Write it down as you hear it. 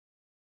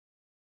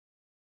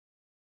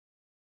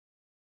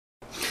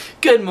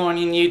Good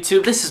morning,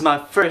 YouTube. This is my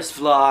first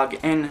vlog,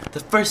 and the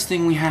first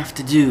thing we have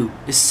to do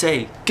is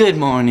say good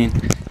morning.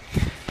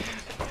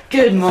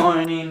 Good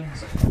morning.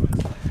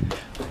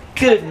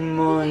 Good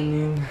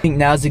morning. I think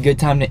now's a good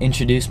time to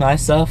introduce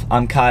myself.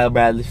 I'm Kyle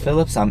Bradley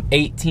Phillips. I'm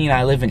 18.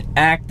 I live in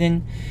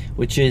Acton,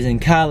 which is in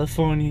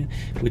California,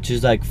 which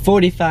is like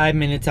 45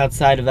 minutes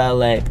outside of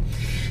LA.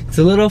 It's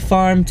a little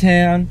farm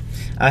town.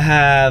 I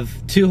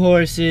have 2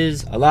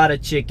 horses, a lot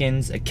of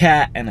chickens, a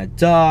cat, and a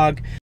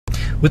dog.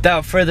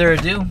 Without further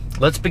ado,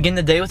 let's begin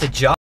the day with a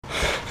jog.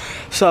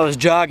 So I was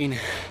jogging,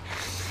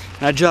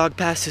 and I jogged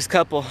past this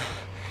couple,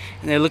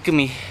 and they look at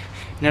me,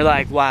 and they're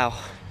like, wow,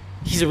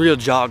 he's a real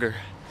jogger.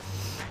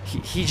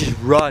 He just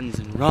runs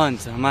and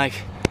runs, and I'm like,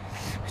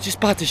 I just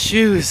bought the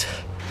shoes.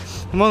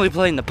 I'm only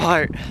playing the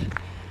part.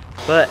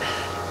 But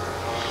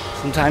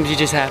sometimes you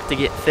just have to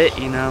get fit,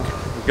 you know,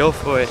 go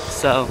for it.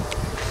 So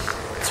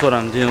that's what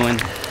I'm doing.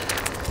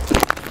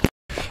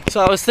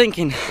 So I was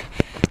thinking,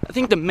 I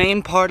think the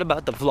main part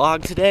about the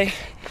vlog today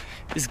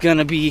is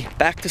gonna be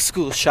back to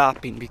school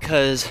shopping,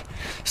 because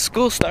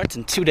school starts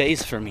in 2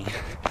 days for me.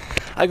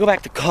 I go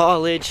back to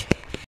college.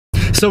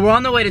 So we're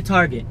on the way to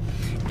Target,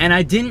 and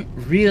I didn't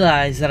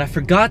realize that I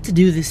forgot to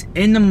do this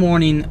in the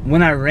morning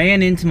when I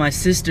ran into my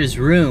sister's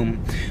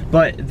room.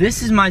 But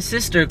this is my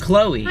sister,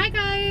 Chloe. Hi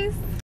guys.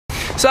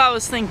 So I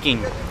was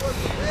thinking,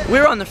 we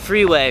were on the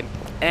freeway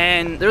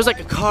and there was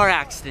like a car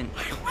accident.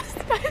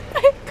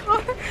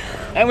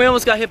 And we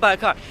almost got hit by a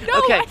car. No,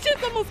 okay. I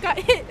just almost got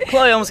hit.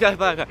 Chloe almost got hit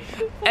by a car.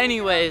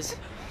 Anyways,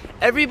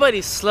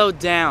 everybody slowed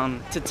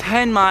down to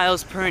 10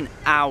 miles per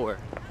hour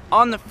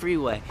on the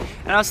freeway.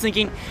 And I was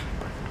thinking,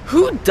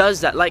 who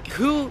does that? Like,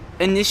 who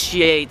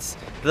initiates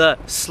the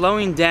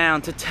slowing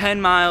down to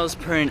 10 miles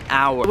per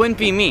hour? It wouldn't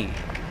be me.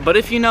 But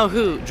if you know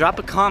who, drop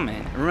a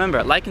comment.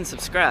 Remember, like and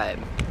subscribe.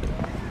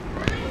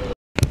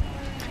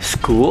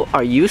 School?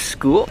 Are you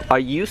school? Are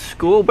you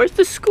school? Where's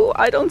the school?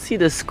 I don't see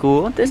the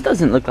school. This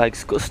doesn't look like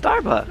school.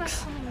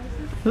 Starbucks.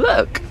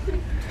 Look.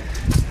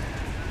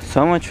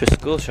 So much for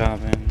school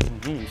shopping.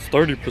 It's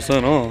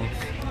 30% off.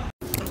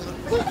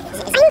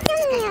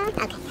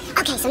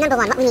 Okay, so number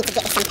one, what we need to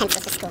get is some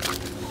pencils for school.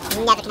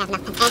 We never can have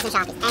enough pencils. And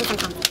some Sharpies, and some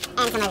pens,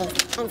 and some of these,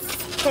 and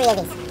 3 of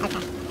these.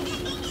 Okay.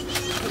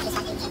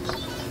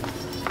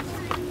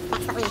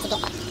 That's what we need to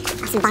get.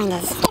 Oh, some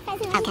binders.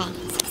 Okay,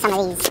 some of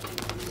these.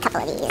 A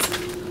couple of these.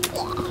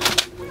 Yeah.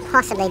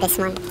 Possibly this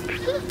one.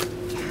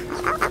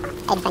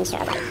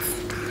 Adventure Lights.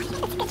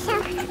 That's a good show.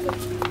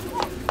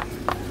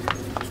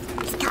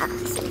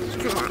 Cars.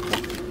 Kind of like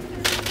it.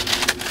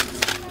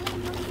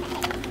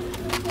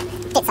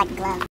 It's like a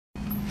glove.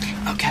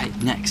 Okay,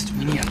 next,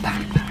 we need a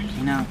backpack.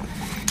 You know,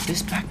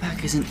 this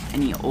backpack isn't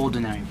any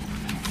ordinary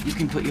backpack. You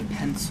can put your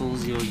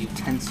pencils, your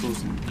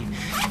utensils in here.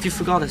 If you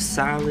forgot a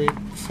salad,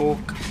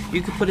 fork,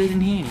 you could put it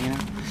in here, you know.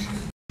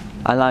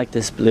 I like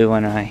this blue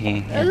one right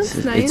here. This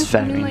is nice. It's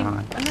very like,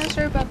 nice. I'm not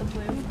sure about the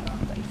blue,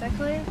 like that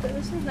color, but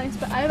this is nice.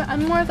 But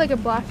I'm more of like a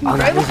black and Oh,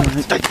 gray one.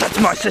 that's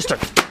my sister.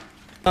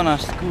 On our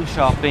school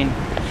shopping,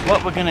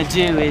 what we're gonna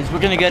do is we're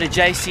gonna go to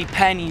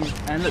JCPenney's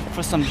and look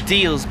for some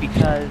deals,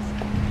 because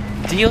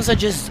deals are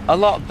just a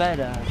lot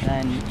better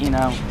than, you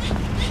know,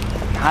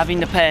 having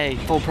to pay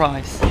full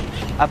price.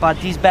 I bought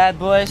these bad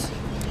boys,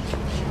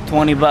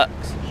 20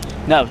 bucks.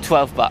 No,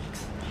 12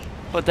 bucks.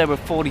 But they were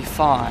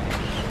 45.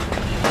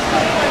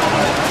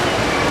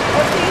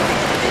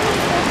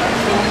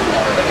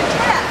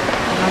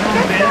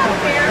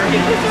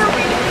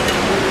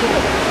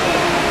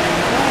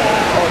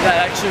 Oh, that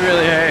actually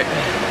really hurt.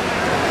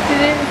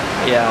 Did it?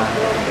 Yeah.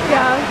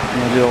 Yeah. I'm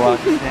gonna do a walk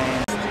of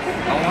shame.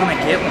 I wanna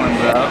get one,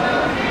 bro.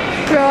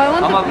 Bro, I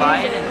want I'm the gonna buy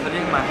it and put it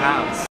in my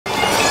house.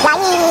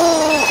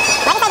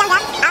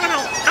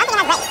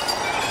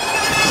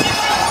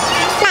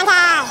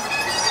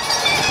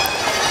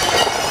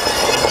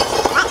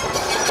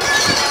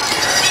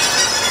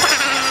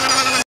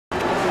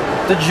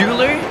 The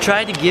jeweler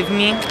tried to give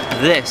me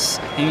this,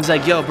 and he's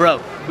like, yo bro,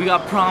 we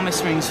got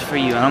promise rings for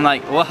you. And I'm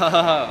like, whoa,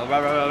 rah,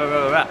 rah,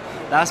 rah, rah.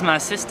 That's my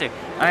sister.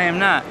 I am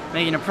not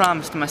making a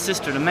promise to my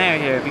sister to marry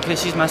her because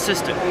she's my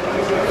sister.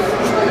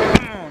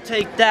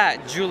 Take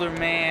that, jeweler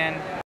man.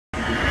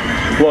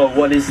 Whoa,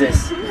 what is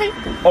this?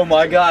 Oh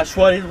my gosh,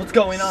 what's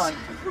going on?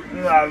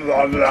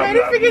 Trying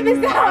to figure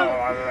this out.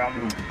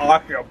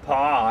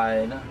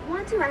 Occupied.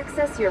 Want to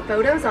access your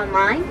photos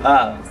online?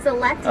 Oh.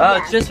 Select Oh,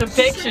 yes. it's just for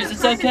pictures,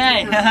 it's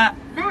okay.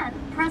 Then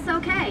press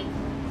OK.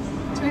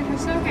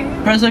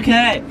 Press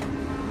OK.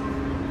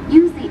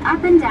 Use the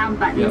up and down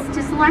buttons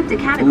to select a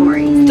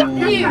category.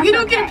 Ooh. You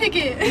don't get to pick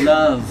it.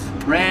 Love,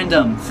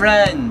 random,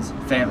 friends,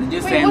 family.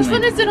 Do family. Wait, which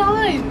one is it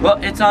on? Well,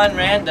 it's on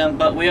random,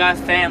 but we are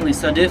family,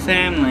 so do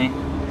family.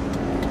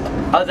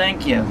 Oh,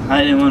 thank you.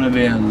 I didn't want to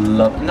be a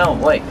love. No,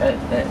 wait.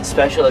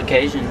 Special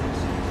occasions.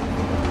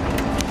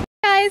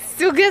 Guys,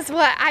 so guess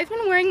what? I've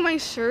been wearing my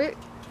shirt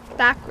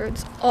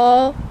backwards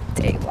all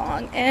day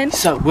long, and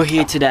So we're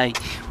here today,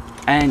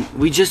 and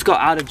we just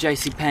got out of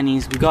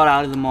JCPenney's. We got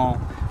out of the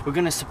mall. We're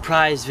gonna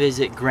surprise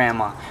visit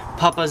Grandma.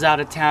 Papa's out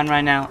of town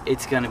right now.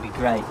 It's gonna be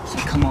great. So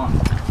come on.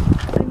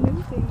 I'm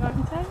moving,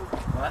 aren't I?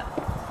 What?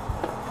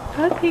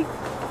 Okay.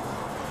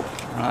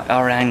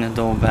 I'll ring the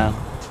doorbell.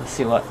 Let's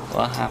see what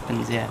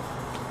happens yet.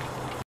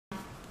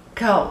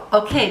 Go.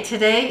 Okay,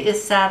 today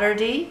is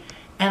Saturday,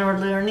 and we're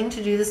learning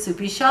to do the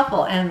soupy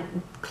shuffle,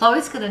 and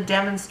Chloe's going to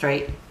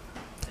demonstrate.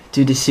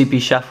 Do the soupy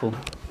shuffle.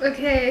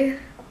 Okay.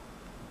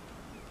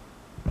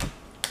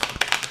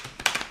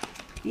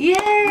 Yay!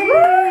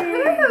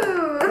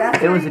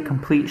 It was a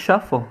complete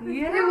shuffle.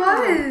 Yeah. It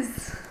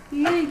was.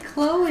 Yay,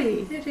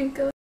 Chloe. It didn't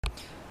go.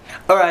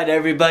 Alright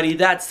everybody,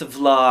 that's the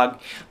vlog.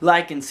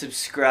 Like and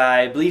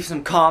subscribe. Leave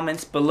some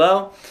comments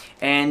below.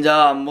 And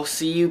we'll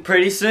see you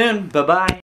pretty soon. Bye-bye.